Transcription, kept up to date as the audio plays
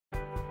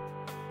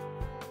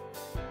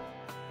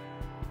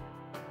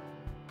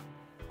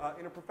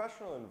In a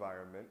professional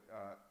environment,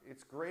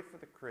 it's great for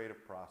the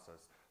creative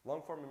process.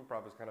 Long-form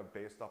improv is kind of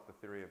based off the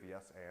theory of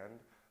yes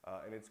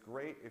and it's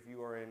great if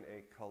you are in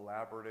a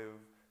collaborative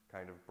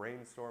kind of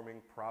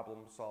brainstorming,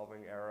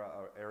 problem-solving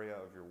area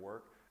of your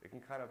work. It can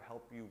kind of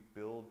help you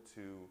build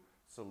to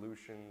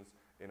solutions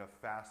in a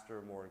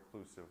faster, more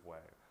inclusive way.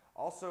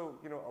 Also,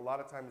 a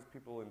lot of times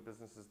people in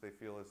businesses, they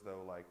feel as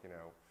though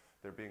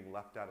they're being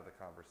left out of the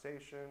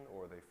conversation,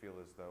 or they feel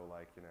as though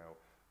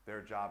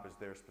their job is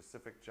their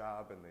specific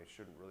job and they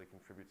shouldn't really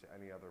contribute to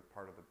any other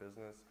part of the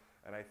business.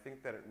 And I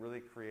think that it really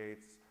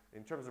creates,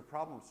 in terms of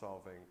problem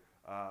solving,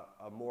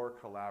 a more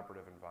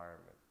collaborative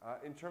environment.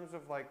 In terms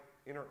of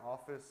inner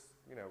office,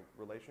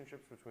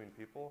 relationships between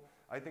people,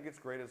 I think it's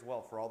great as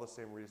well for all the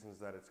same reasons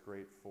that it's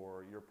great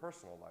for your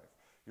personal life.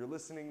 You're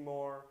listening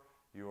more,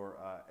 you're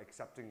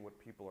accepting what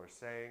people are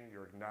saying,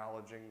 you're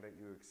acknowledging that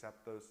you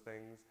accept those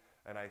things,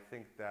 and I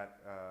think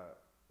that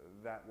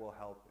that will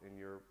help in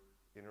your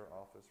inner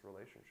office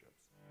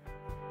relationships.